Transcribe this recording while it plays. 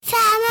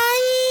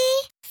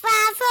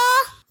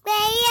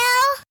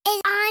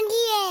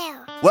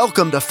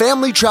Welcome to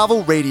Family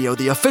Travel Radio,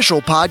 the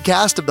official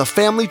podcast of the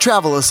Family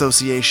Travel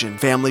Association.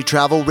 Family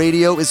Travel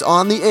Radio is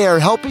on the air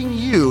helping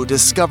you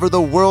discover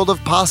the world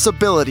of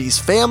possibilities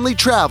family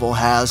travel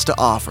has to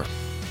offer.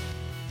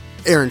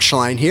 Aaron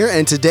Schlein here,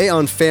 and today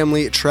on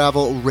Family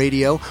Travel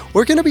Radio,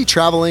 we're going to be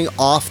traveling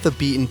off the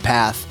beaten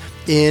path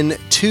in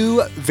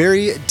two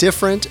very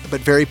different but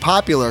very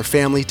popular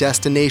family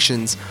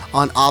destinations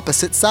on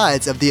opposite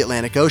sides of the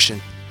Atlantic Ocean.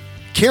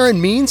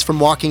 Karen Means from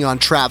Walking on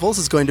Travels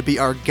is going to be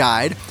our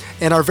guide,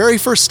 and our very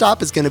first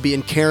stop is going to be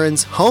in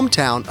Karen's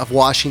hometown of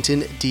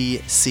Washington,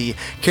 D.C.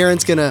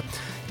 Karen's going to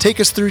take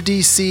us through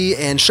D.C.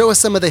 and show us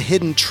some of the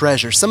hidden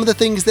treasures, some of the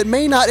things that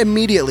may not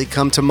immediately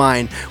come to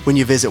mind when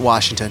you visit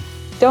Washington.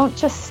 Don't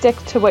just stick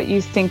to what you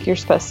think you're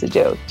supposed to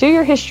do. Do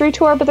your history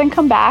tour, but then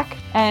come back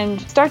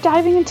and start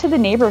diving into the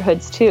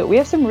neighborhoods too. We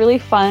have some really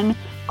fun,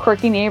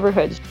 quirky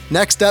neighborhoods.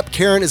 Next up,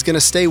 Karen is going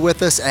to stay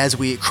with us as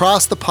we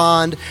cross the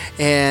pond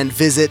and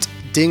visit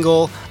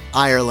Dingle,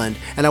 Ireland.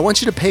 And I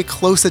want you to pay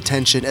close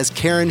attention as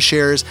Karen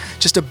shares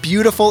just a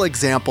beautiful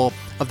example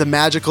of the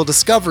magical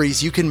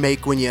discoveries you can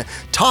make when you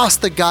toss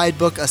the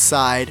guidebook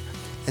aside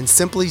and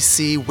simply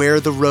see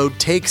where the road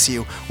takes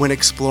you when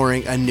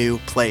exploring a new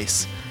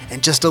place.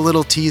 And just a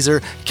little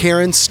teaser,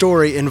 Karen's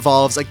story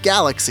involves a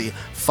galaxy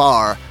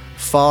far,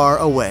 far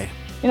away.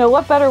 You know,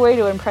 what better way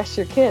to impress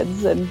your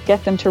kids and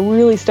get them to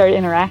really start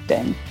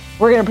interacting?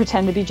 We're going to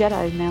pretend to be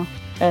Jedi now.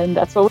 And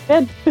that's what we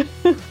did.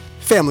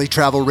 Family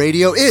Travel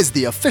Radio is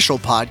the official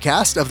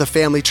podcast of the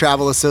Family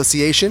Travel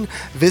Association.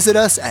 Visit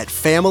us at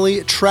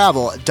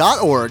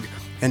familytravel.org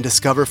and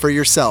discover for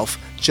yourself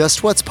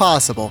just what's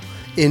possible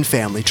in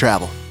family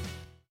travel.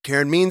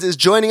 Karen Means is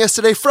joining us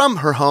today from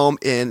her home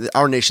in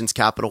our nation's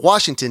capital,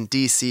 Washington,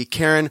 D.C.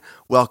 Karen,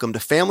 welcome to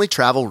Family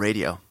Travel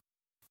Radio.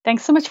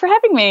 Thanks so much for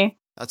having me.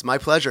 That's my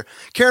pleasure.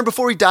 Karen,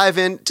 before we dive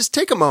in, just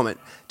take a moment.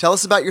 Tell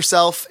us about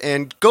yourself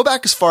and go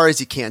back as far as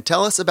you can.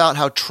 Tell us about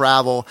how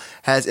travel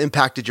has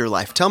impacted your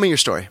life. Tell me your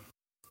story.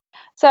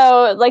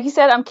 So, like you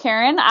said, I'm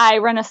Karen. I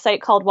run a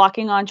site called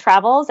Walking on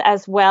Travels,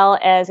 as well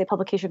as a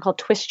publication called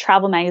Twist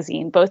Travel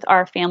Magazine. Both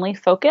are family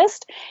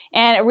focused.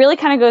 And it really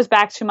kind of goes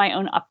back to my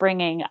own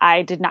upbringing.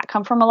 I did not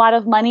come from a lot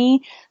of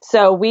money.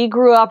 So we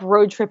grew up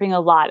road tripping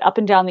a lot up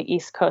and down the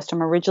East Coast.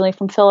 I'm originally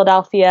from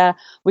Philadelphia.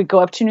 We'd go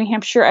up to New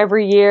Hampshire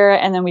every year,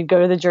 and then we'd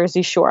go to the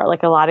Jersey Shore,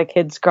 like a lot of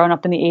kids growing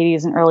up in the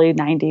 80s and early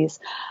 90s.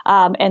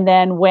 And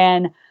then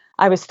when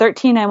I was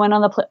 13, I went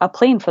on a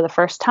plane for the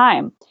first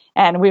time.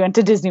 And we went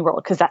to Disney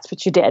World because that's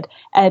what you did.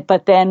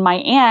 But then my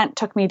aunt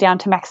took me down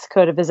to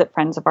Mexico to visit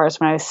friends of ours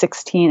when I was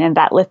 16, and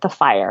that lit the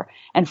fire.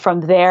 And from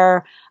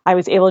there, I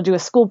was able to do a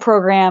school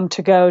program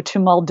to go to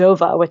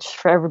Moldova, which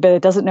for everybody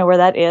that doesn't know where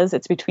that is,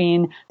 it's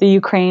between the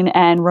Ukraine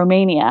and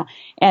Romania.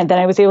 And then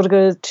I was able to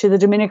go to the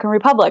Dominican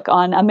Republic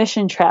on a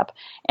mission trip.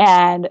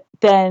 And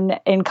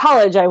then in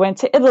college, I went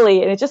to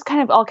Italy, and it just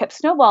kind of all kept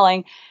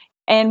snowballing.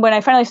 And when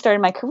I finally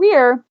started my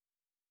career,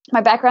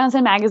 my background's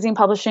in magazine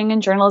publishing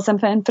and journalism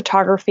and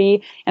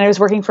photography, and I was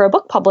working for a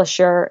book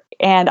publisher,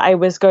 and I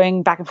was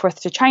going back and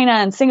forth to China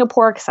and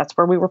Singapore because that's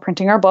where we were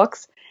printing our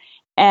books.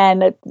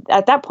 And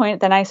at that point,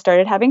 then I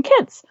started having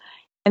kids.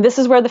 And this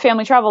is where the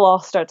family travel all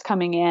starts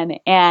coming in.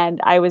 And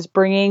I was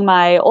bringing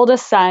my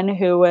oldest son,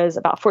 who was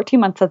about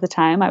 14 months at the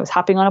time. I was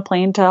hopping on a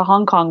plane to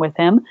Hong Kong with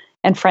him,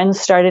 and friends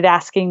started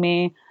asking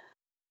me,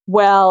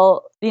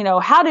 well, you know,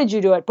 how did you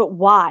do it? But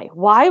why?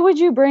 Why would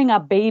you bring a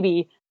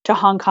baby to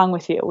Hong Kong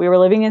with you? We were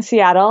living in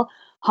Seattle.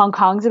 Hong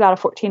Kong's about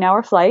a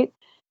 14-hour flight.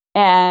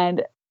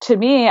 And to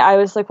me, I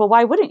was like, well,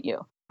 why wouldn't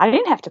you? I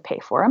didn't have to pay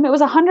for him. It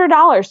was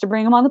 $100 to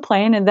bring him on the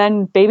plane. And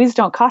then babies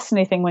don't cost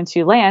anything once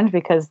you land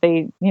because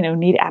they, you know,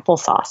 need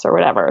applesauce or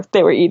whatever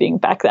they were eating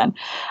back then.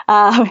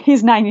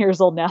 He's 9 years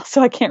old now,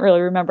 so I can't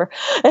really remember.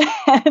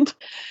 And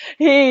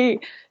he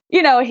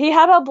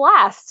had a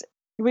blast.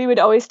 We would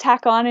always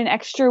tack on an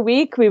extra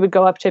week. We would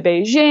go up to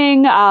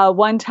Beijing.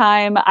 One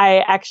time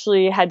I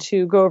actually had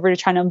to go over to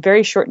China on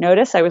very short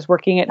notice. I was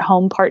working at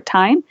home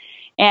part-time,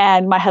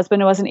 and my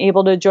husband wasn't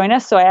able to join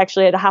us. So I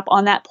actually had to hop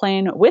on that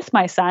plane with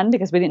my son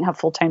because we didn't have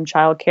full-time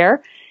childcare.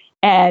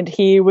 And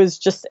he was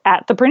just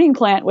at the printing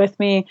plant with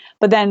me.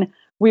 But then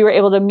we were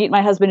able to meet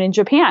my husband in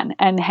Japan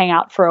and hang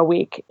out for a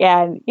week.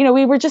 And, you know,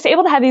 we were just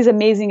able to have these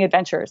amazing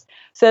adventures.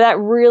 So that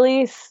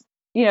really,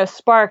 you know,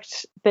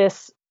 sparked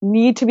this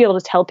need to be able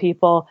to tell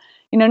people,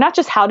 you know, not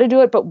just how to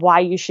do it, but why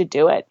you should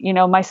do it. You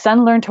know, my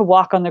son learned to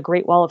walk on the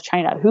Great Wall of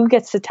China. Who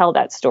gets to tell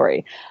that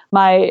story?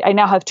 I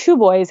now have two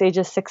boys,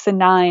 ages 6 and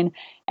 9,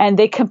 and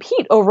they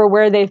compete over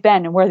where they've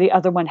been and where the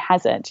other one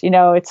hasn't. You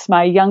know, it's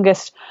my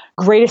youngest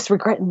greatest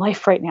regret in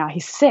life right now.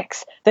 He's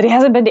 6, that he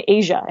hasn't been to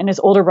Asia, and his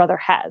older brother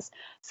has.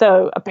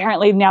 So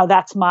apparently now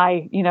that's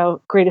my, you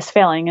know, greatest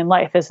failing in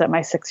life, is that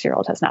my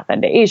 6-year-old has not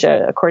been to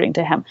Asia, according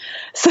to him.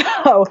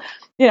 So,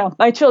 you know,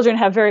 my children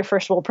have very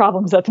first world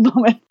problems at the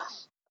moment.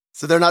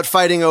 So they're not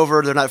fighting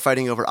over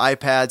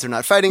iPads. They're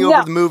not fighting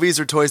over the movies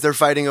or toys. They're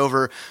fighting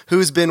over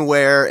who's been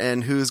where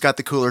and who's got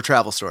the cooler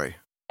travel story.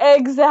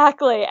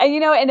 Exactly.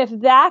 And if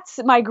that's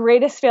my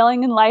greatest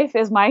failing in life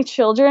is my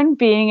children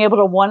being able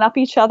to one-up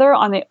each other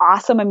on the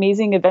awesome,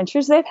 amazing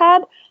adventures they've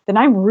had, then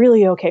I'm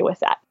really okay with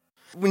that.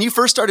 When you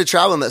first started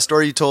traveling, that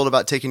story you told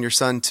about taking your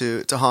son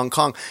to Hong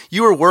Kong,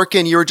 you were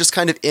working, you were just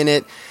kind of in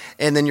it,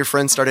 and then your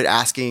friends started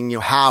asking,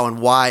 how and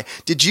why.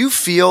 Did you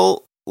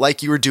feel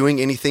like you were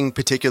doing anything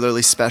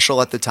particularly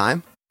special at the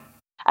time?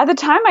 At the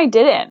time, I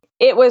didn't.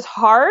 It was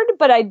hard,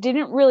 but I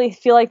didn't really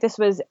feel like this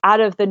was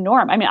out of the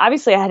norm. I mean,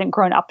 obviously, I hadn't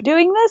grown up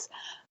doing this,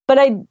 but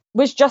I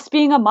was just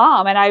being a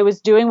mom, and I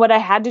was doing what I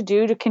had to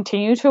do to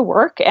continue to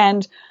work,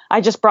 and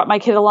I just brought my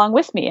kid along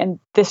with me. And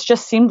this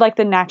just seemed like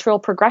the natural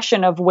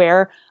progression of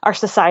where our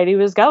society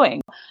was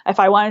going. If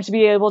I wanted to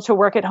be able to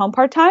work at home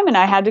part-time and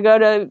I had to go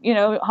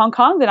to, Hong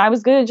Kong, then I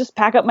was going to just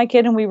pack up my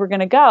kid and we were going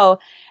to go.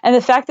 And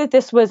the fact that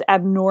this was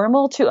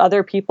abnormal to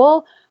other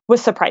people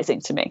was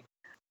surprising to me.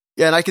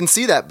 Yeah, and I can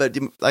see that. But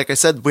like I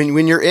said,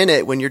 when you're in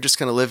it, when you're just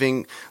kind of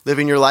living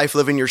your life,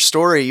 living your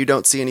story, you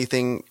don't see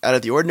anything out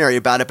of the ordinary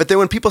about it. But then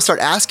when people start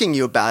asking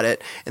you about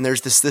it, and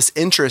there's this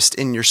interest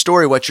in your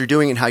story, what you're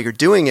doing and how you're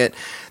doing it,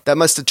 that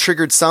must have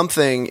triggered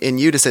something in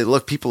you to say,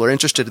 look, people are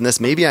interested in this.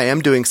 Maybe I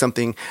am doing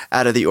something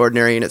out of the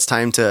ordinary, and it's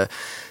time to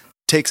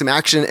take some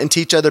action and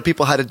teach other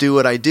people how to do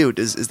what I do.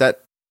 Is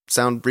that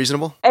sound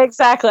reasonable?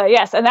 Exactly.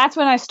 Yes. And that's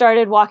when I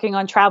started Walking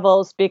on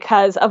Travels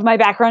because of my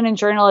background in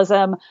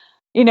journalism.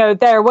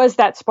 There was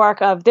that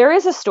spark of there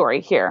is a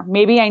story here.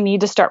 Maybe I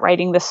need to start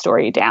writing this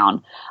story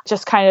down.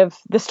 Just kind of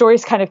the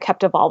stories kind of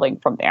kept evolving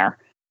from there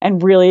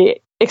and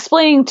really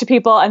explaining to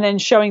people and then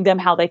showing them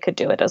how they could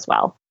do it as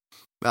well.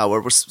 Well,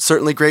 we're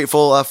certainly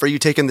grateful for you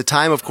taking the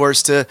time, of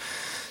course, to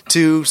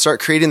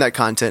start creating that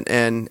content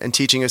and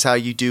teaching us how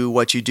you do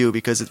what you do,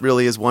 because it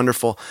really is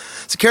wonderful.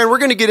 So Karen, we're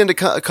going to get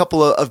into a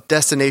couple of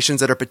destinations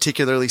that are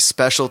particularly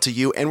special to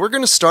you. And we're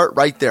going to start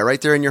right there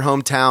in your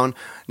hometown,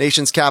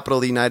 nation's capital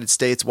of the United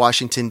States,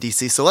 Washington,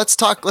 D.C. So let's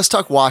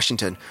talk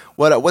Washington.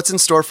 What's in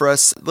store for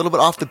us a little bit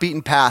off the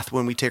beaten path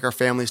when we take our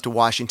families to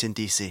Washington,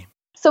 D.C.?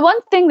 So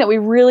one thing that we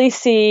really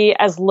see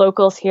as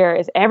locals here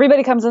is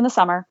everybody comes in the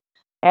summer.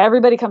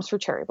 Everybody comes for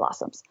cherry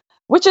blossoms,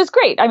 which is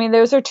great. I mean,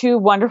 those are two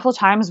wonderful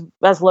times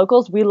as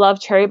locals. We love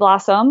cherry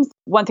blossoms.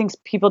 One thing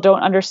people don't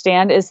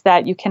understand is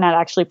that you cannot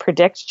actually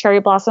predict cherry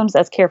blossoms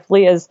as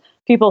carefully as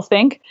people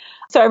think.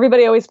 So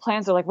everybody always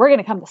plans, they're like, we're going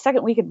to come the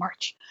second week in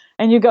March.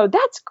 And you go,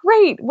 that's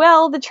great.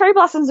 Well, the cherry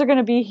blossoms are going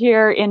to be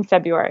here in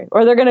February,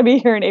 or they're going to be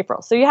here in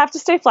April. So you have to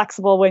stay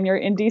flexible when you're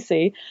in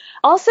DC.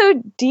 Also,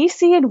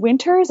 DC in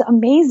winter is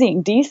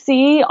amazing.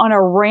 DC on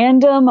a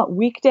random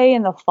weekday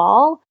in the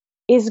fall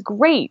is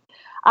great.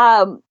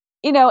 And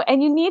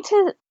you need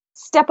to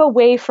step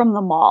away from the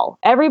mall.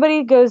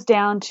 Everybody goes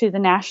down to the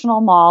National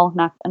Mall,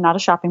 not a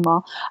shopping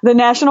mall, the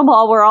National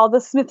Mall where all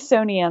the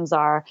Smithsonians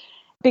are,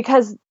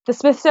 because the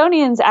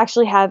Smithsonians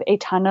actually have a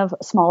ton of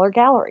smaller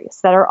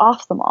galleries that are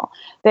off the mall.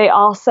 They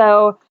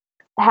also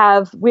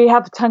we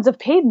have tons of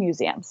paid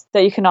museums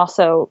that you can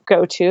also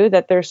go to,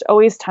 that there's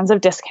always tons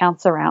of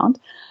discounts around.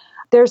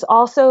 There's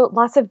also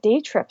lots of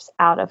day trips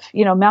out of,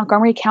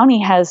 Montgomery County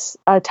has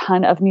a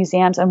ton of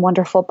museums and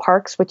wonderful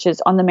parks, which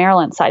is on the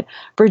Maryland side.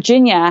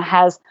 Virginia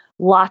has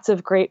lots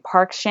of great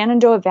parks.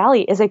 Shenandoah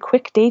Valley is a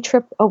quick day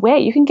trip away.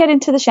 You can get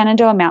into the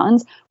Shenandoah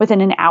Mountains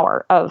within an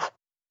hour of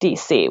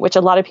DC, which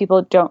a lot of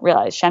people don't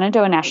realize.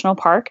 Shenandoah National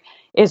Park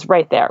is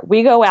right there.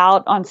 We go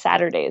out on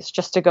Saturdays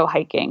just to go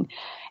hiking.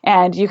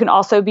 And you can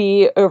also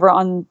be over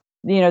on,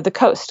 the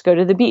coast, go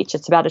to the beach.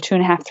 It's about a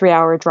 2.5, 3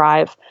 hour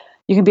drive.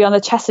 You can be on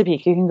the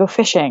Chesapeake. You can go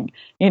fishing,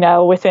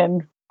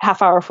 within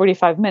half hour,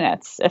 45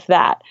 minutes, if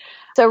that.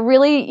 So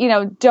really,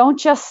 don't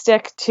just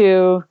stick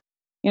to,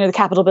 the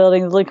Capitol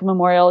building, the Lincoln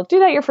Memorial. Do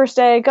that your first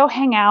day. Go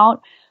hang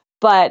out.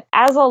 But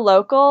as a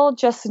local,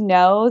 just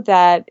know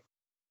that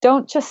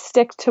don't just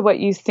stick to what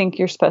you think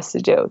you're supposed to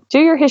do. Do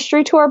your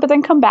history tour, but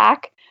then come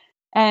back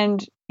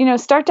and,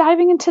 start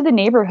diving into the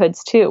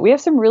neighborhoods too. We have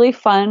some really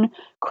fun,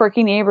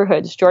 quirky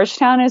neighborhoods.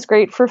 Georgetown is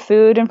great for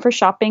food and for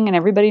shopping, and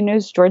everybody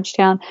knows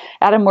Georgetown.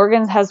 Adam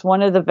Morgan's has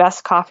one of the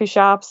best coffee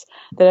shops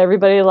that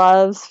everybody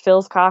loves,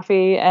 Phil's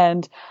Coffee.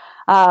 And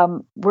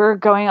we're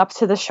going up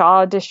to the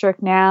Shaw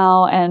District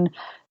now, and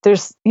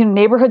there's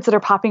neighborhoods that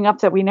are popping up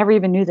that we never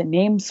even knew the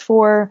names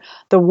for.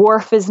 The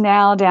Wharf is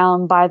now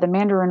down by the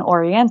Mandarin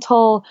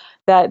Oriental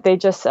that they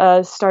just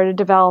started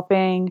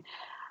developing.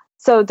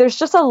 So there's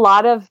just a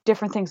lot of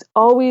different things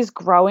always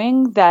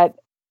growing that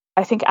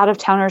I think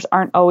out-of-towners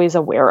aren't always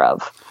aware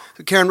of.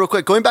 So Karen, real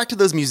quick, going back to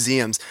those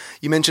museums,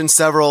 you mentioned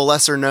several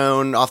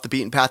lesser-known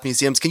off-the-beaten-path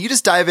museums. Can you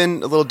just dive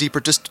in a little deeper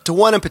just to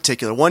one in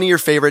particular, one of your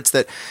favorites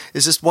that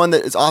is just one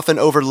that is often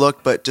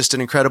overlooked but just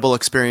an incredible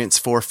experience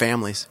for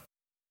families?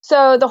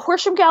 So the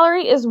Horsham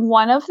Gallery is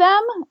one of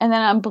them, and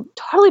then I'm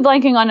totally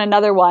blanking on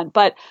another one.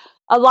 But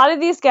a lot of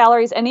these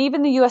galleries, and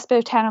even the U.S.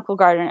 Botanical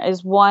Garden,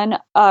 is one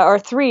or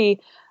three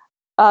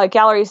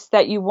galleries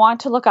that you want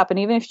to look up. And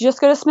even if you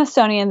just go to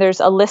Smithsonian, there's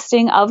a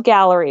listing of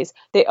galleries.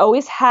 They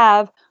always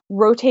have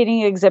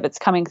rotating exhibits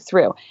coming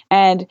through.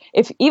 And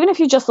even if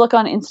you just look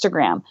on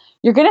Instagram,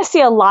 you're going to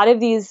see a lot of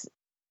these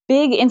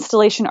big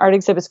installation art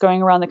exhibits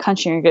going around the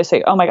country, and you're going to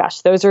say, oh my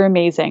gosh, those are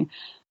amazing.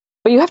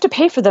 But you have to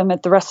pay for them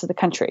at the rest of the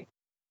country.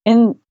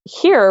 And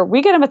here,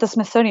 we get them at the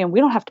Smithsonian. We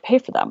don't have to pay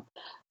for them.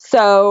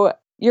 So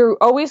you're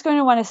always going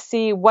to want to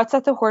see what's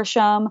at the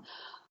Horsham,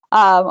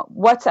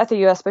 what's at the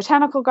U.S.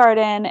 Botanical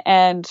Garden,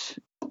 and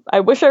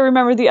I wish I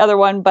remembered the other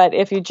one, but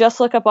if you just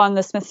look up on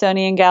the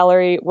Smithsonian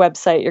Gallery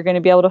website, you're going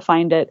to be able to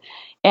find it.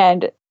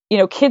 And,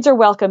 kids are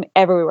welcome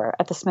everywhere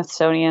at the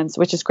Smithsonian's,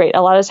 which is great.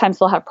 A lot of times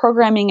they'll have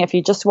programming if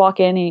you just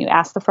walk in and you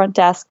ask the front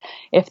desk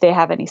if they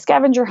have any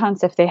scavenger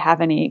hunts, if they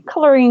have any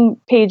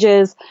coloring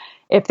pages,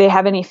 if they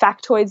have any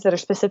factoids that are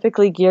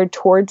specifically geared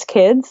towards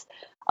kids.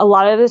 A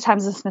lot of the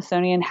times the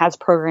Smithsonian has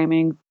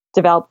programming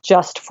developed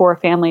just for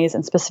families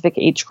and specific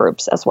age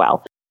groups as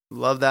well.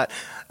 Love that.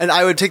 And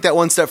I would take that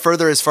one step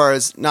further as far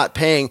as not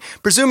paying.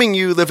 Presuming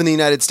you live in the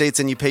United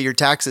States and you pay your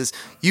taxes,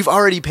 you've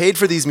already paid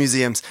for these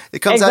museums. It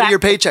comes out of your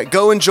paycheck.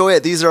 Go enjoy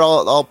it. These are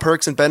all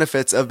perks and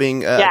benefits of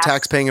being a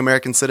tax-paying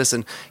American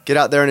citizen. Get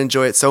out there and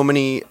enjoy it. So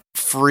many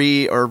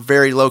free or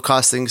very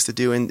low-cost things to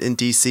do in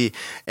D.C.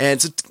 And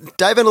so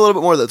dive in a little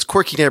bit more of those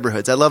quirky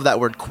neighborhoods. I love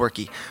that word,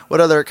 quirky. What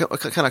other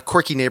kind of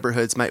quirky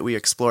neighborhoods might we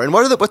explore? And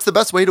what's the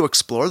best way to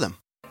explore them?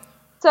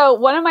 So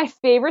one of my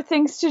favorite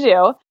things to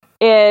do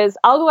is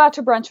I'll go out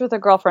to brunch with a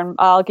girlfriend.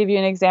 I'll give you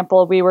an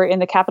example. We were in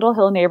the Capitol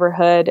Hill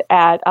neighborhood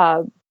at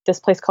this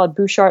place called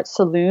Bouchard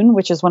Saloon,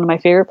 which is one of my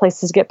favorite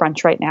places to get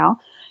brunch right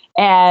now.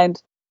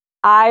 And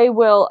I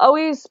will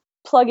always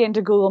plug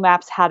into Google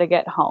Maps how to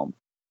get home,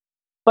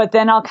 but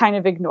then I'll kind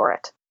of ignore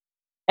it.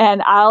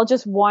 And I'll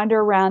just wander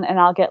around and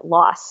I'll get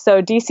lost.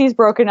 So DC is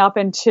broken up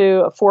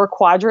into 4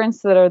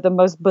 quadrants that are the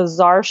most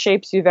bizarre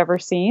shapes you've ever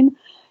seen.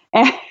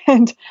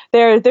 And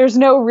there's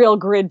no real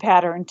grid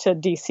pattern to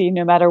DC,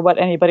 no matter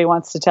what anybody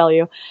wants to tell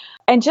you.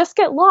 And just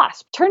get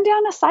lost. Turn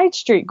down a side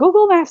street.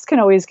 Google Maps can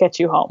always get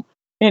you home,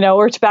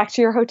 or back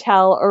to your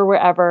hotel or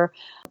wherever.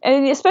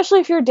 And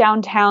especially if you're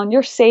downtown,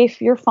 you're safe,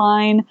 you're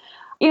fine.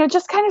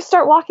 Just kind of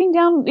start walking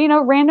down,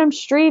 random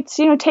streets.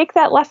 Take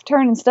that left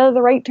turn instead of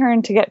the right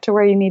turn to get to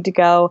where you need to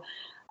go.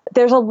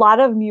 There's a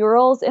lot of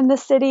murals in the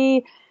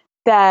city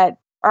that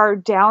are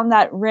down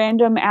that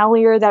random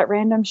alley or that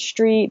random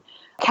street.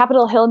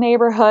 Capitol Hill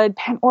neighborhood,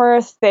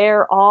 Pentworth,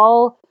 they're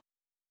all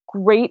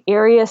great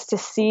areas to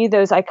see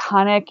those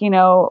iconic,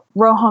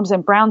 row homes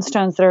and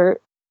brownstones that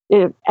are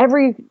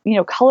every,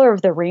 color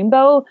of the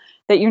rainbow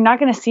that you're not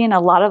going to see in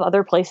a lot of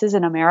other places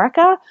in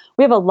America.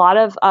 We have a lot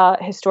of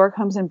historic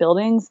homes and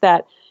buildings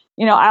that,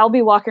 I'll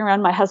be walking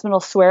around, my husband will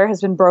swear has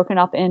been broken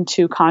up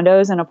into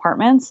condos and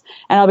apartments.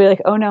 And I'll be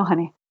like, oh no,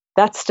 honey,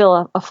 that's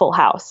still a full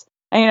house.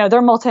 And,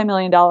 they're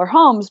multi-million-dollar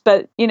homes,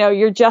 but,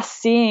 you're just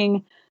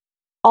seeing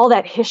all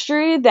that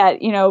history that,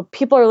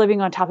 people are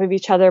living on top of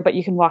each other, but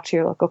you can walk to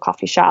your local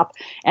coffee shop.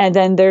 And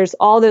then there's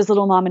all those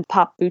little mom and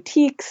pop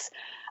boutiques.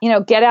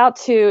 Get out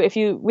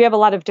to, we have a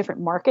lot of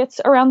different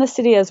markets around the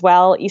city as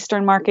well.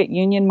 Eastern Market,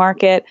 Union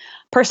Market.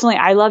 Personally,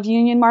 I love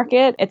Union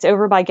Market. It's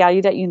over by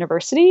Gallaudet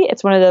University.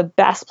 It's one of the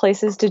best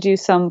places to do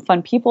some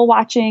fun people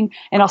watching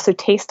and also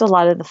taste a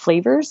lot of the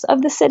flavors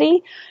of the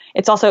city.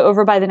 It's also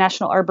over by the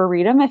National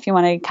Arboretum if you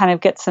want to kind of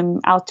get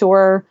some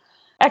outdoor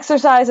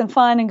exercise and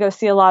fun and go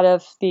see a lot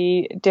of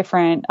the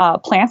different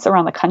plants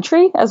around the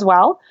country as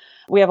well.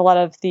 We have a lot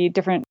of the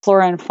different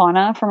flora and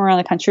fauna from around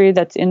the country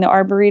that's in the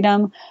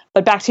Arboretum.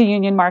 But back to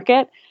Union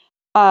Market,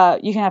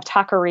 you can have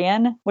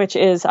Taquerian, which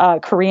is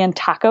Korean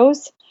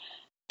tacos.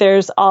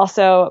 There's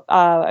also,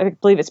 I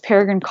believe it's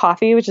Peregrine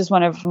Coffee, which is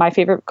one of my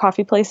favorite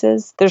coffee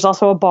places. There's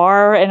also a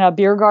bar and a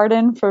beer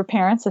garden for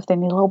parents if they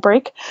need a little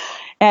break.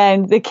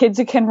 And the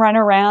kids can run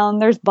around.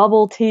 There's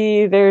bubble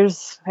tea.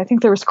 I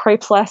think there was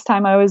crepes last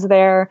time I was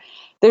there.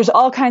 There's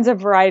all kinds of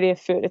variety of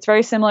food. It's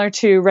very similar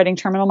to Reading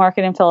Terminal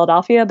Market in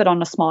Philadelphia, but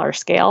on a smaller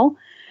scale.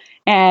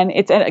 And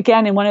it's,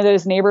 again, in one of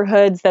those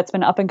neighborhoods that's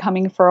been up and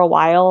coming for a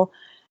while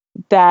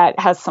that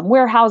has some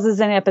warehouses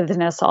in it, but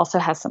then it also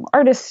has some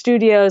artist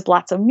studios,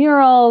 lots of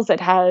murals. It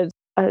has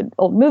an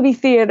old movie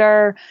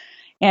theater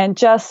and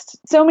just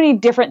so many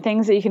different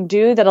things that you can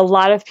do that a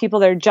lot of people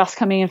that are just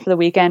coming in for the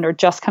weekend or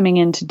just coming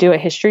in to do a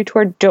history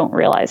tour don't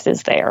realize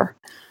is there.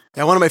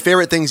 Yeah, one of my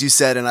favorite things you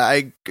said, and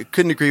I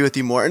couldn't agree with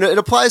you more, and it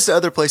applies to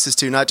other places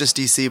too, not just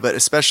DC, but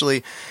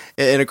especially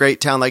in a great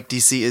town like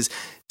DC, is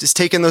just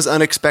taking those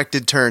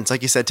unexpected turns.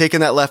 Like you said,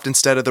 taking that left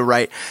instead of the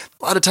right.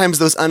 A lot of times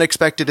those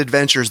unexpected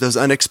adventures, those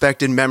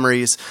unexpected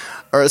memories,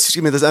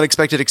 those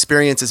unexpected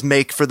experiences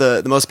make for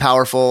the most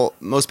powerful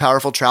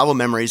travel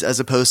memories, as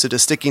opposed to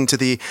just sticking to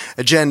the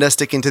agenda,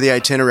 sticking to the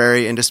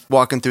itinerary, and just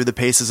walking through the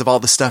paces of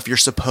all the stuff you're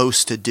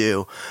supposed to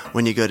do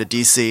when you go to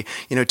DC.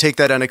 Take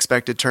that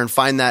unexpected turn,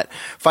 find that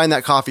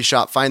coffee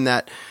shop, find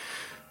that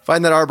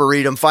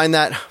arboretum, find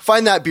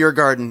that beer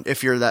garden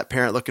if you're that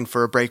parent looking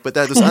for a break. But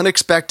those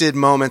unexpected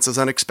moments, those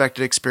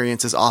unexpected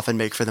experiences often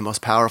make for the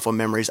most powerful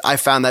memories. I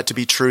found that to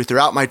be true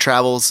throughout my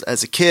travels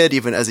as a kid,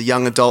 even as a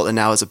young adult, and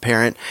now as a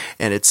parent,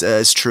 and it's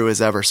as true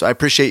as ever. So I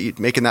appreciate you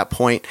making that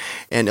point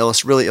and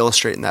really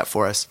illustrating that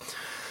for us.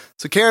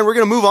 So Karen, we're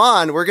going to move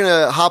on. We're going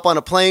to hop on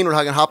a plane. We're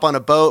going to hop on a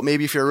boat.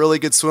 Maybe if you're a really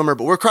good swimmer,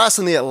 but we're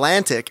crossing the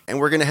Atlantic and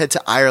we're going to head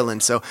to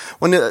Ireland. So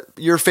one of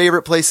your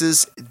favorite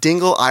places,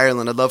 Dingle,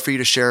 Ireland. I'd love for you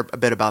to share a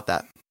bit about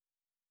that.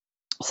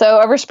 So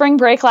over spring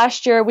break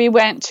last year, we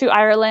went to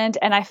Ireland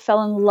and I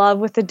fell in love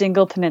with the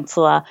Dingle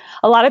Peninsula.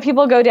 A lot of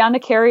people go down to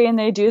Kerry and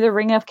they do the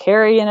Ring of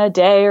Kerry in a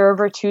day or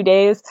over 2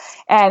 days.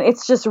 And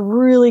it's just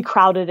really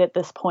crowded at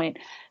this point.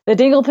 The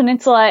Dingle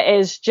Peninsula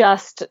is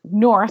just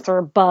north or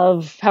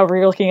above, however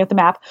you're looking at the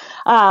map,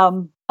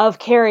 of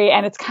Kerry.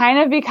 And it's kind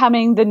of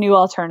becoming the new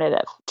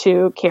alternative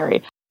to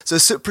Kerry.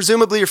 So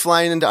presumably you're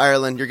flying into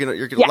Ireland. You're gonna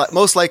Yes.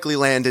 most likely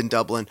land in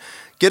Dublin.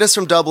 Get us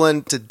from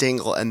Dublin to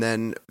Dingle and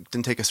then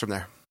take us from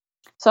there.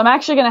 So I'm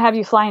actually going to have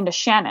you fly into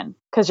Shannon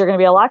because you're going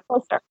to be a lot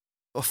closer.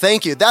 Well,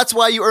 thank you. That's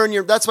why you earn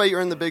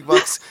the big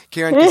bucks,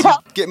 Karen, because you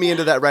get me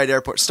into that right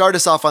airport. Start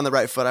us off on the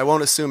right foot. I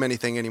won't assume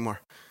anything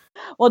anymore.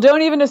 Well,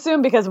 don't even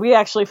assume because we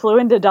actually flew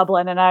into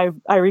Dublin and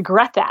I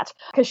regret that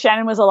because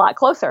Shannon was a lot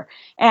closer.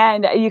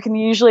 And you can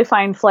usually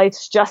find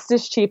flights just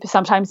as cheap,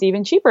 sometimes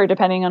even cheaper,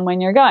 depending on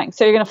when you're going.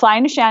 So you're going to fly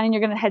into Shannon,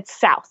 you're going to head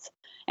south.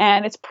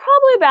 And it's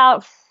probably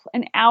about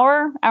an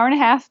hour and a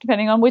half,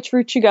 depending on which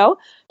route you go,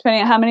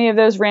 depending on how many of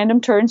those random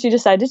turns you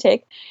decide to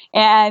take.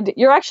 And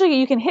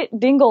you can hit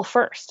Dingle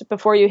first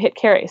before you hit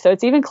Kerry. So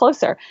it's even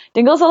closer.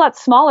 Dingle's a lot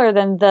smaller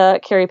than the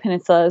Kerry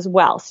Peninsula as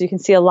well. So you can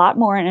see a lot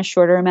more in a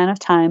shorter amount of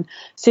time.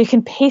 So you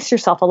can pace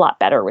yourself a lot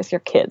better with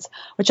your kids,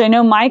 which I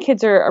know my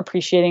kids are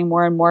appreciating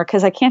more and more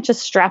because I can't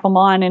just strap them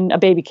on in a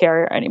baby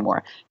carrier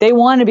anymore. They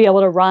want to be able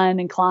to run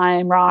and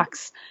climb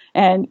rocks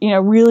and,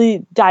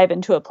 really dive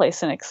into a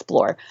place and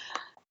explore.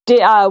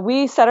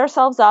 We set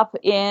ourselves up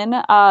in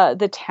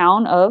the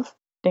town of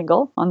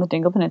Dingle on the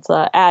Dingle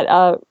Peninsula at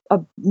an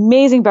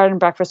amazing bed and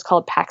breakfast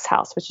called Pax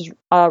House, which is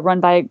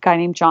run by a guy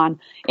named John.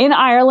 In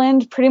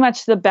Ireland, pretty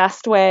much the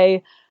best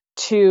way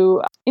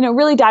to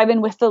really dive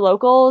in with the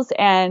locals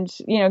and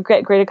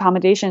get great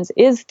accommodations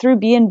is through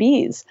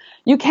B&Bs.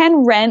 You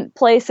can rent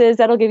places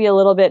that'll give you a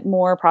little bit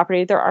more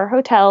property. There are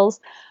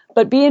hotels,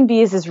 but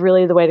B&Bs is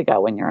really the way to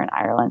go when you're in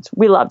Ireland.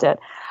 We loved it.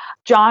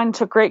 John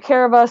took great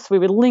care of us. We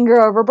would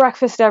linger over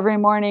breakfast every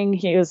morning.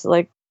 He was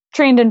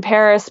trained in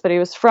Paris, but he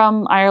was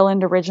from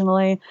Ireland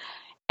originally.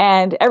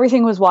 And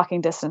everything was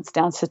walking distance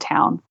down to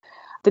town.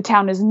 The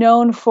town is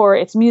known for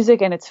its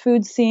music and its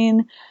food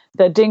scene.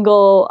 The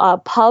Dingle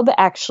pub,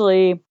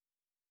 actually,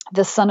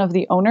 the son of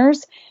the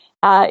owners,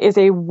 is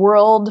a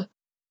world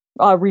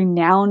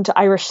renowned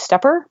Irish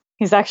stepper.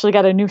 He's actually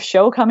got a new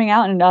show coming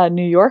out in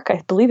New York.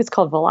 I believe it's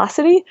called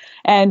Velocity.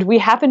 And we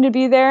happened to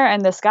be there,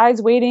 and this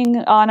guy's waiting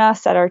on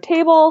us at our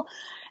table.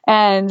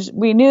 And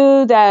we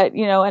knew that,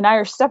 an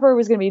Irish stepper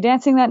was going to be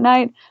dancing that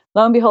night.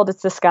 Lo and behold,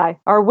 it's this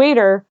guy. Our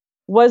waiter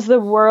was the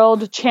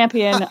world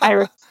champion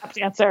Irish step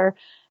dancer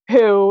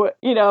who,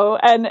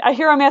 and I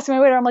hear I'm asking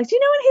my waiter, I'm like, do you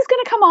know when he's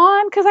going to come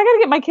on? Because I got to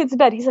get my kids to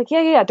bed. He's like,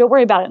 yeah, don't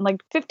worry about it. In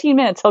 15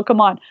 minutes, he'll come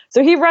on.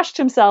 So he rushed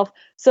himself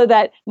so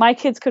that my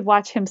kids could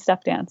watch him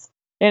step dance.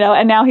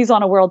 And now he's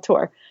on a world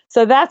tour.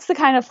 So that's the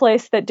kind of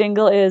place that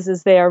Dingle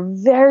is they are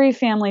very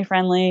family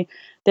friendly.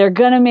 They're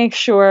going to make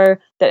sure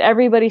that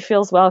everybody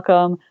feels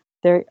welcome.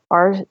 There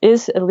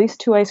is at least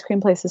 2 ice cream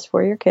places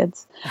for your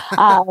kids.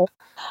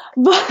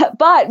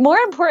 But more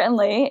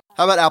importantly,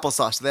 how about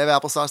applesauce? Do they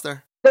have applesauce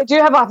there? They do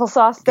have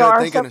applesauce. Good,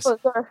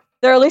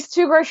 there are at least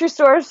 2 grocery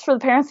stores for the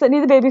parents that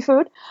need the baby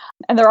food.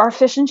 And there are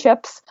fish and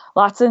chips.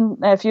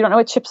 If you don't know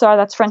what chips are,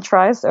 that's French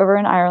fries over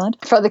in Ireland.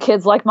 For the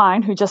kids like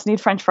mine who just need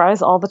French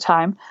fries all the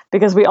time,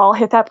 because we all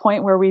hit that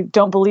point where we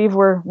don't believe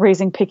we're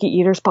raising picky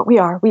eaters, but we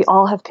are. We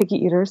all have picky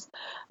eaters.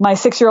 My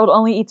 6-year-old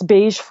only eats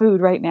beige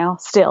food right now,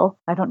 still.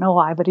 I don't know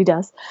why, but he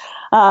does.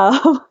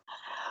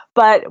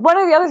 But one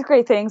of the other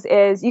great things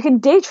is you can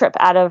day trip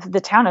out of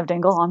the town of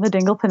Dingle on the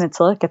Dingle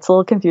Peninsula. It gets a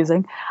little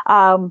confusing.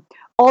 All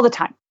the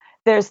time.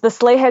 There's the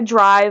Slayhead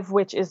Drive,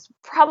 which is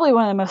probably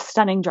one of the most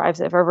stunning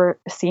drives I've ever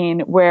seen,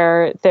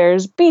 where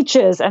there's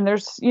beaches and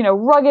there's,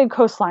 rugged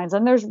coastlines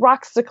and there's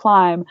rocks to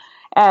climb.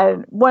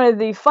 And one of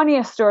the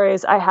funniest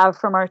stories I have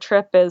from our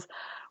trip is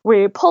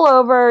we pull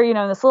over,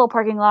 in this little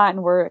parking lot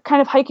and we're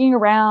kind of hiking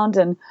around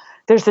and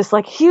there's this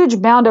huge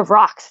mound of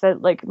rocks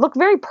that look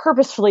very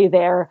purposefully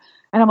there.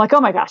 And I'm like,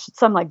 oh my gosh, it's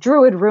some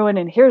druid ruin.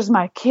 And here's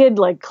my kid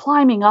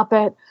climbing up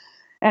it.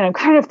 And I'm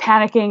kind of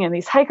panicking and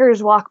these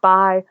hikers walk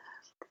by.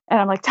 And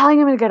I'm telling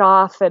him to get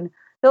off. And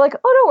they're like,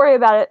 oh, don't worry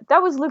about it.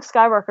 That was Luke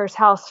Skywalker's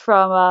house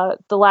from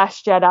The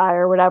Last Jedi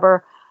or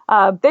whatever.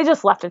 They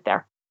just left it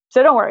there.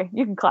 So don't worry.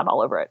 You can climb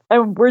all over it.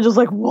 And we're just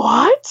like,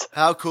 what?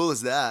 How cool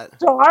is that?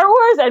 Star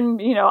Wars.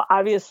 And,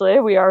 obviously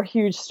we are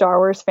huge Star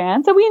Wars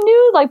fans. So we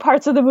knew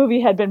parts of the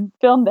movie had been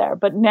filmed there.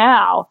 But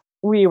now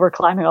we were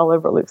climbing all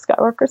over Luke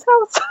Skywalker's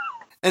house.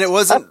 And it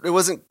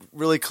wasn't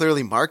really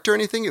clearly marked or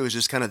anything? It was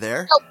just kind of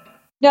there? Nope.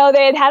 No,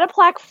 they had a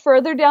plaque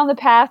further down the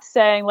path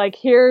saying,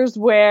 here's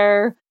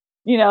where,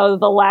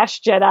 The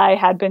Last Jedi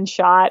had been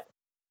shot,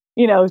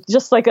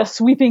 just a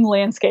sweeping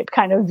landscape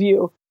kind of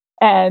view.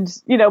 And,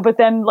 but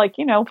then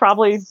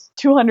probably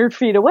 200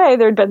 feet away,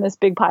 there'd been this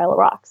big pile of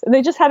rocks and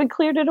they just hadn't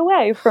cleared it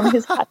away from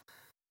his hut.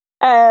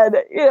 And,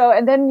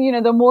 and then,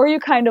 the more you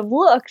kind of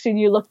looked and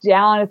you looked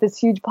down at this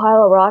huge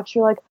pile of rocks,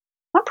 you're like,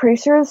 I'm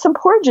pretty sure some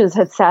porridges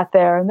had sat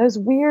there, and those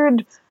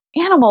weird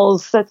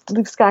animals that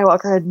Luke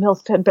Skywalker had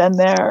milked had been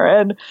there.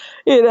 And,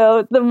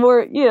 the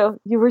more, you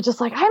were just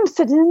like, I'm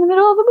sitting in the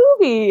middle of a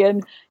movie.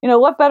 And,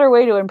 what better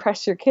way to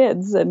impress your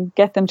kids and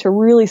get them to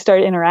really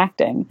start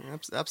interacting?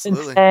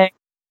 Absolutely. And saying,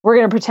 we're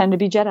going to pretend to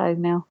be Jedi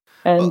now.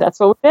 And that's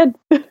what we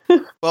did.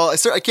 Well,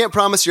 I can't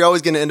promise you're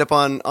always going to end up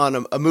on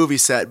a movie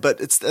set, but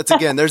that's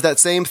again, there's that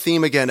same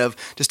theme again of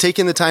just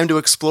taking the time to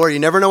explore. You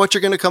never know what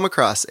you're going to come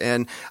across.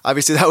 And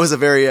obviously that was a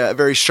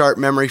very sharp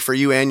memory for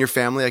you and your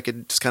family. I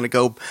could just kind of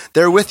go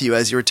there with you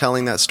as you were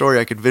telling that story.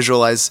 I could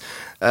visualize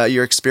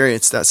your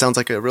experience. That sounds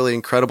like a really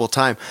incredible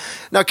time.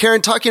 Now,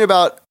 Karen, talking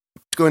about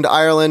going to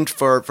Ireland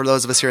for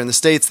those of us here in the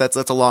States, that's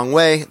a long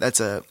way. That's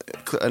an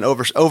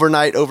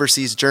overnight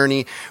overseas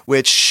journey,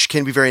 which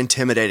can be very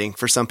intimidating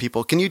for some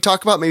people. Can you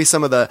talk about maybe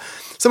some of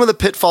the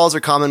pitfalls or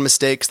common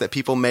mistakes that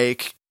people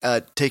make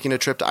taking a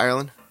trip to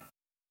Ireland?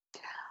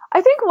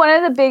 I think one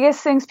of the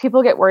biggest things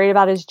people get worried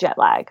about is jet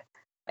lag,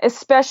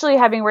 especially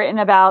having written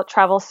about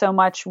travel so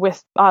much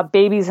with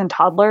babies and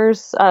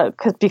toddlers.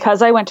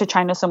 Because I went to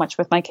China so much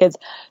with my kids,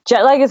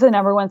 jet lag is the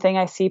number one thing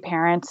I see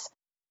parents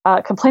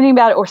complaining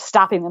about it or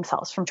stopping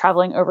themselves from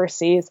traveling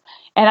overseas.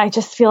 And I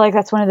just feel like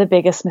that's one of the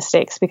biggest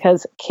mistakes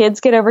because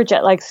kids get over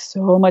jet lag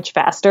so much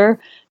faster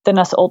than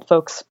us old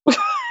folks.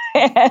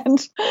 And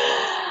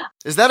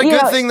is that a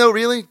good thing though,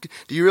 really?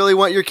 Do you really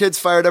want your kids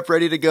fired up,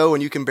 ready to go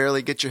when you can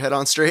barely get your head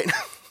on straight?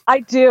 I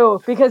do,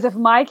 because if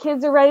my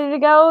kids are ready to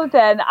go,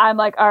 then I'm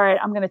like, all right,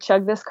 I'm going to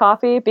chug this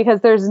coffee,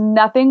 because there's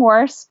nothing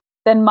worse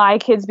than my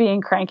kids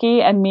being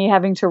cranky and me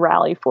having to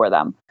rally for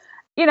them.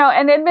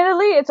 And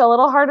admittedly, it's a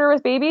little harder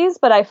with babies,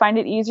 but I find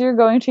it easier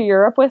going to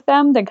Europe with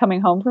them than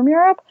coming home from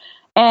Europe.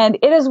 And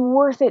it is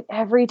worth it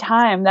every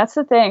time. That's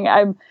the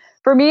thing.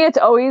 For me, it's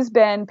always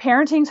been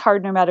parenting's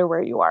hard no matter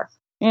where you are.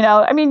 You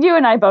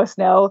and I both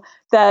know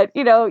that,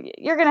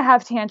 you're going to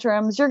have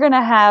tantrums. You're going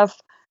to have,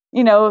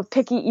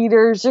 picky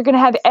eaters. You're going to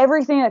have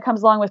everything that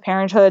comes along with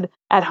parenthood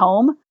at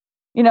home,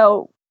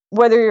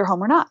 whether you're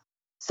home or not.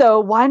 So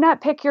why not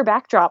pick your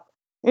backdrop?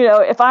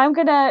 If I'm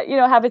going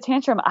to, have a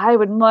tantrum, I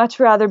would much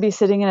rather be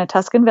sitting in a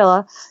Tuscan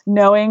villa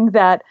knowing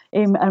that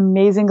an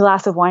amazing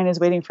glass of wine is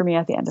waiting for me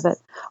at the end of it.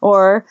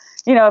 Or,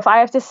 if I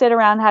have to sit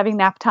around having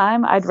nap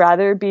time, I'd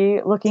rather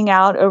be looking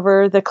out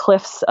over the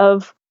cliffs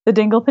of the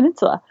Dingle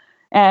Peninsula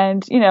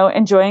and,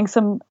 enjoying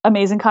some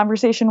amazing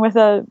conversation with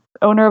a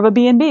owner of a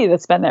B&B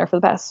that's been there for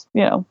the past,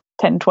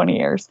 10, 20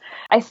 years.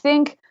 I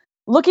think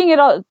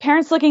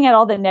parents looking at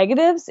all the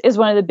negatives is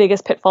one of the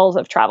biggest pitfalls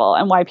of travel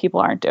and why people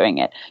aren't doing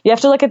it. You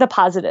have to look at the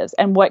positives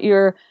and what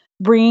you're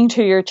bringing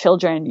to your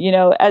children.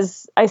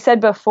 As I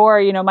said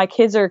before, my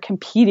kids are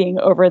competing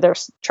over their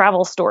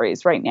travel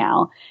stories right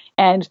now.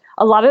 And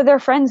a lot of their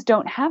friends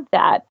don't have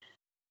that,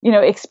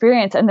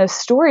 experience and those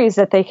stories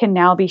that they can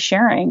now be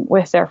sharing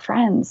with their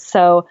friends.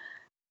 So,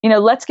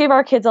 let's give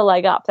our kids a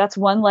leg up. That's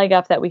one leg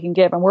up that we can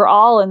give. And we're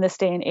all in this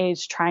day and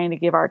age trying to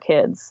give our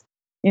kids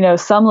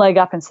some leg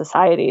up in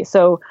society.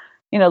 So,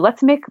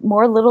 let's make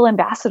more little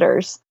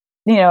ambassadors,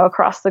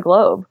 across the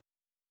globe.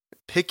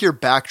 Pick your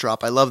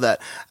backdrop. I love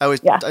that. I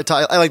like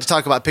to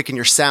talk about picking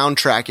your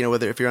soundtrack,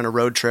 whether if you're on a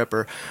road trip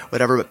or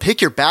whatever, but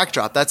pick your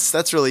backdrop.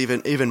 That's really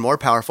even more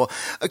powerful.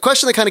 A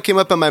question that kind of came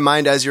up in my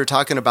mind as you were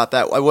talking about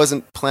that, I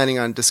wasn't planning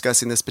on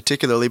discussing this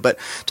particularly, but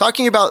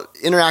talking about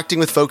interacting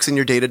with folks in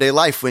your day-to-day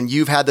life, when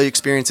you've had the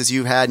experiences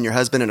you've had and your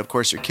husband and of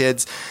course your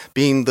kids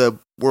being the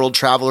world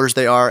travelers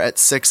they are at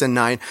 6 and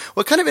 9,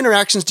 what kind of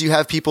interactions do you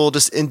have people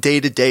just in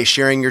day-to-day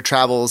sharing your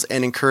travels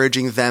and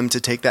encouraging them to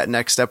take that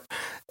next step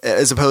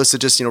as opposed to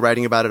just,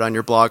 writing about it on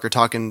your blog or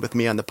talking with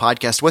me on the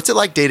podcast? What's it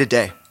like day to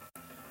day?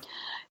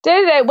 Day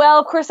to day. Well,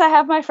 of course, I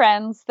have my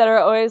friends that are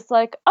always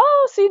like,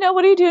 oh, so,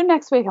 what are you doing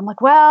next week? I'm like,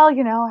 well,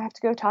 I have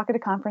to go talk at a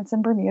conference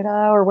in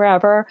Bermuda or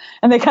wherever.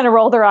 And they kind of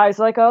roll their eyes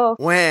like, oh,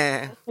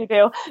 wah. You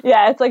do.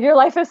 Yeah. It's like your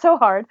life is so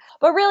hard.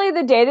 But really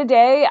the day to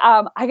day,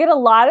 I get a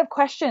lot of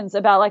questions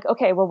about like,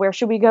 okay, well, where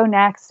should we go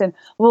next? And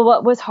well,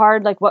 what was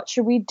hard? Like, what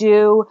should we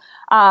do?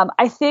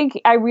 I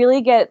think I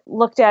really get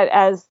looked at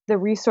as the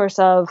resource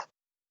of,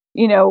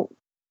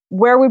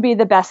 where would be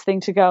the best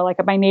thing to go?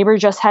 Like my neighbor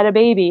just had a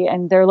baby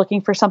and they're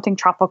looking for something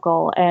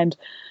tropical and,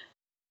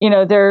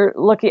 they're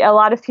looking, a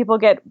lot of people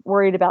get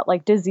worried about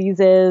like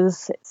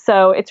diseases.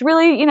 So it's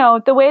really,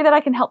 the way that I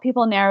can help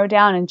people narrow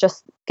down and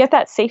just get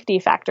that safety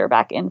factor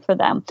back in for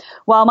them.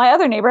 While my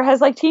other neighbor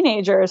has like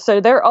teenagers. So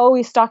they're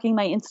always stalking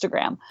my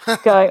Instagram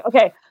going,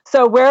 okay,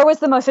 so where was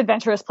the most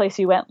adventurous place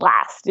you went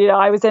last?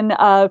 I was in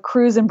a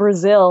cruise in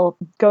Brazil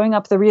going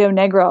up the Rio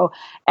Negro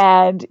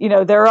and,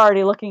 they're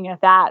already looking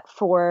at that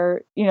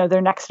for,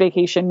 their next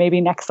vacation,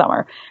 maybe next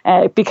summer,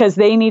 because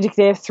they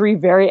have 3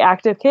 very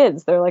active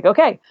kids. They're like,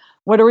 okay,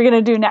 what are we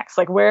going to do next?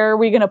 Like, where are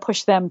we going to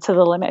push them to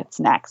the limits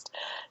next?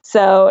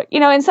 So,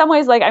 in some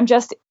ways, like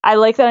I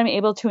like that I'm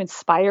able to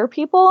inspire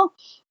people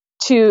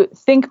to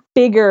think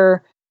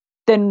bigger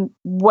than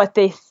what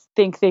they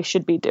think they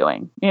should be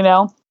doing,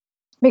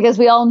 because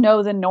we all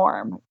know the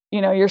norm.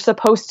 You're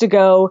supposed to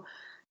go,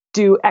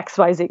 do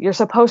XYZ. You're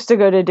supposed to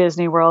go to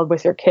Disney World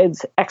with your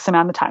kids X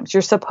amount of times.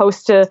 You're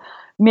supposed to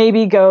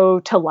maybe go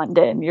to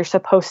London. You're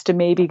supposed to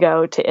maybe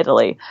go to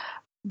Italy.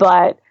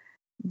 But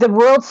the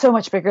world's so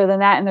much bigger than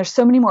that. And there's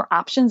so many more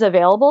options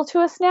available to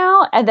us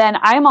now. And then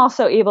I'm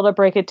also able to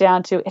break it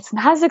down to it's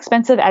not as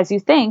expensive as you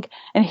think.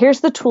 And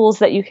here's the tools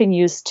that you can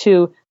use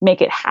to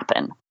make it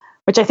happen,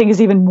 which I think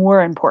is even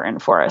more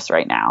important for us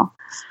right now.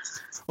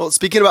 Well,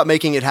 speaking about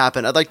making it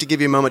happen, I'd like to give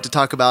you a moment to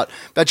talk about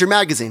your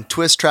magazine,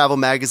 Twist Travel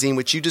Magazine,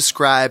 which you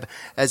describe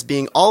as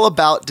being all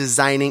about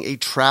designing a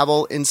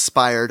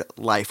travel-inspired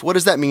life. What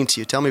does that mean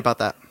to you? Tell me about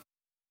that.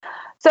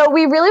 So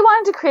we really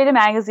wanted to create a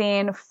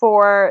magazine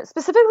for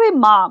specifically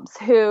moms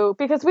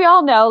because we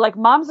all know like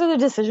moms are the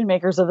decision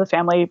makers of the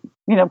family,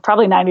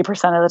 probably 90%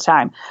 of the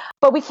time,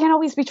 but we can't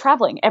always be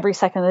traveling every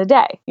second of the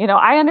day.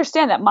 I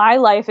understand that my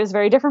life is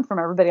very different from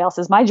everybody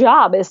else's. My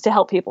job is to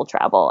help people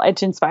travel and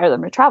to inspire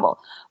them to travel.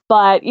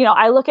 But,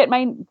 I look at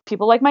my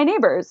people like my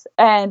neighbors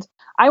and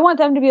I want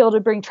them to be able to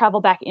bring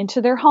travel back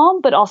into their home,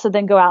 but also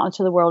then go out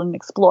into the world and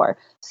explore.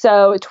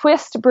 So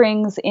Twist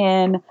brings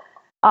in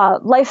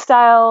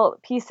lifestyle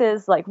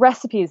pieces like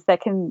recipes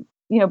that can,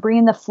 bring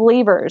in the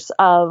flavors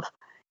of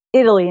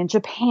Italy and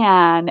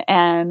Japan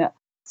and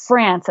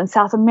France and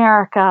South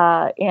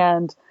America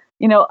and,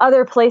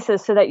 other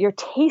places so that you're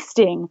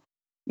tasting,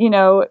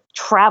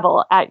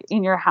 travel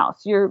in your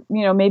house. You're,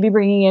 maybe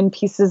bringing in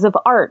pieces of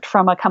art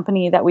from a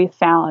company that we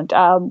found.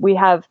 We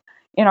have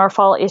in our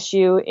fall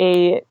issue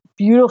a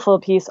beautiful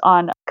piece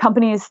on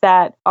companies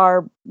that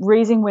are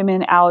raising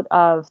women out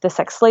of the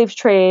sex slave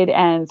trade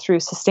and through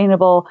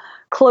sustainable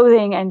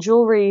clothing and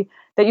jewelry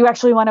that you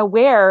actually want to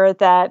wear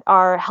that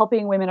are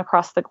helping women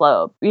across the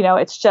globe.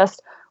 It's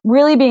just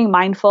really being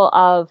mindful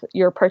of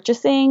your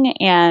purchasing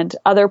and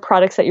other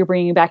products that you're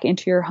bringing back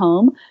into your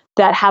home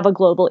that have a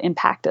global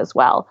impact as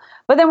well.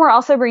 But then we're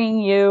also bringing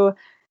you,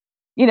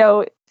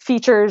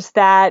 features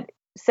that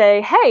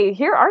say, hey,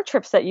 here are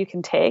trips that you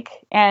can take,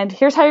 and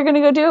here's how you're going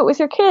to go do it with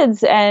your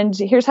kids, and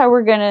here's how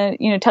we're going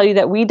to, tell you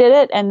that we did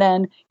it, and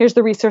then here's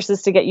the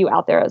resources to get you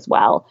out there as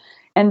well.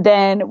 And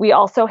then we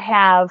also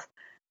have,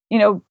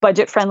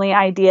 budget-friendly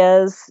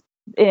ideas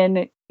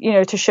in,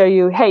 to show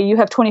you, hey, you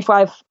have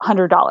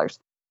 $2,500.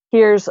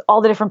 Here's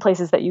all the different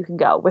places that you can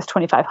go with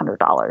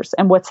 $2,500.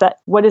 And what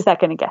is that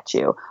going to get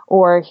you?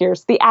 Or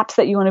here's the apps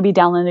that you want to be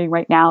downloading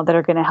right now that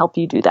are going to help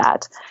you do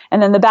that.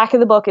 And then the back of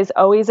the book is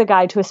always a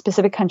guide to a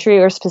specific country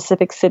or a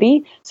specific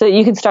city so that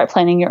you can start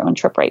planning your own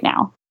trip right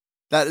now.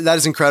 That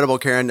is incredible,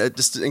 Karen. It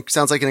just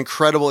sounds like an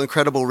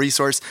incredible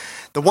resource.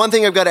 The one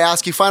thing I've got to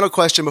ask you, final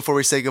question before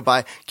we say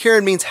goodbye.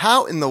 Karen means,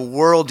 how in the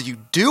world do you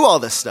do all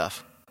this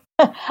stuff?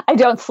 I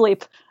don't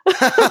sleep.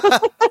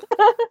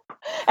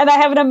 And I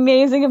have an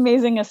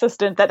amazing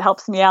assistant that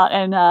helps me out.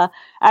 And I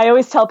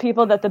always tell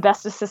people that the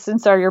best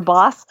assistants are your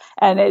boss.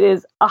 And it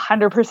is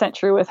 100%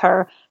 true with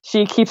her.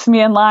 She keeps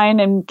me in line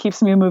and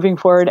keeps me moving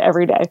forward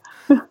every day.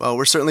 Well,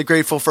 we're certainly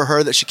grateful for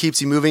her that she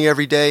keeps you moving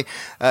every day.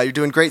 You're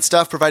doing great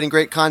stuff, providing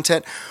great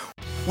content.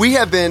 We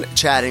have been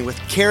chatting with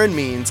Karen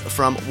Means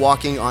from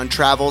Walking on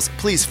Travels.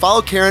 Please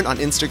follow Karen on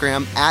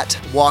Instagram at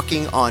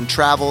Walking on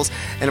Travels.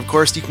 And of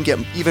course, you can get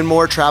even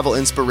more travel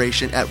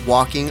inspiration at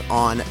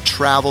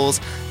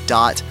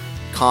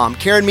walkingontravels.com.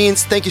 Karen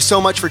Means, thank you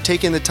so much for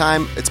taking the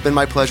time. It's been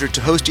my pleasure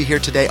to host you here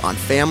today on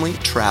Family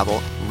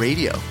Travel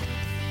Radio.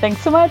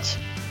 Thanks so much.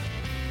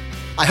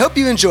 I hope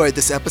you enjoyed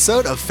this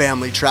episode of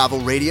Family Travel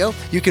Radio.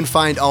 You can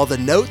find all the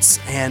notes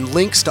and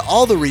links to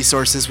all the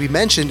resources we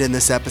mentioned in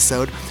this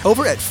episode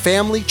over at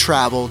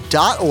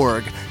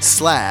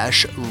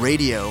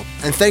familytravel.org/radio.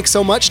 And thanks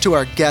so much to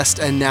our guest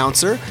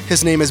announcer.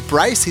 His name is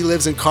Bryce. He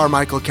lives in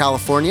Carmichael,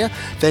 California.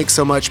 Thanks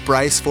so much,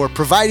 Bryce, for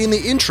providing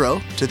the intro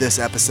to this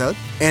episode.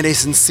 And a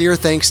sincere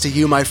thanks to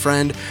you, my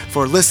friend,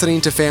 for listening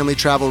to Family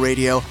Travel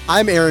Radio.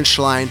 I'm Aaron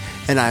Schlein,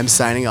 and I'm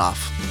signing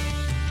off.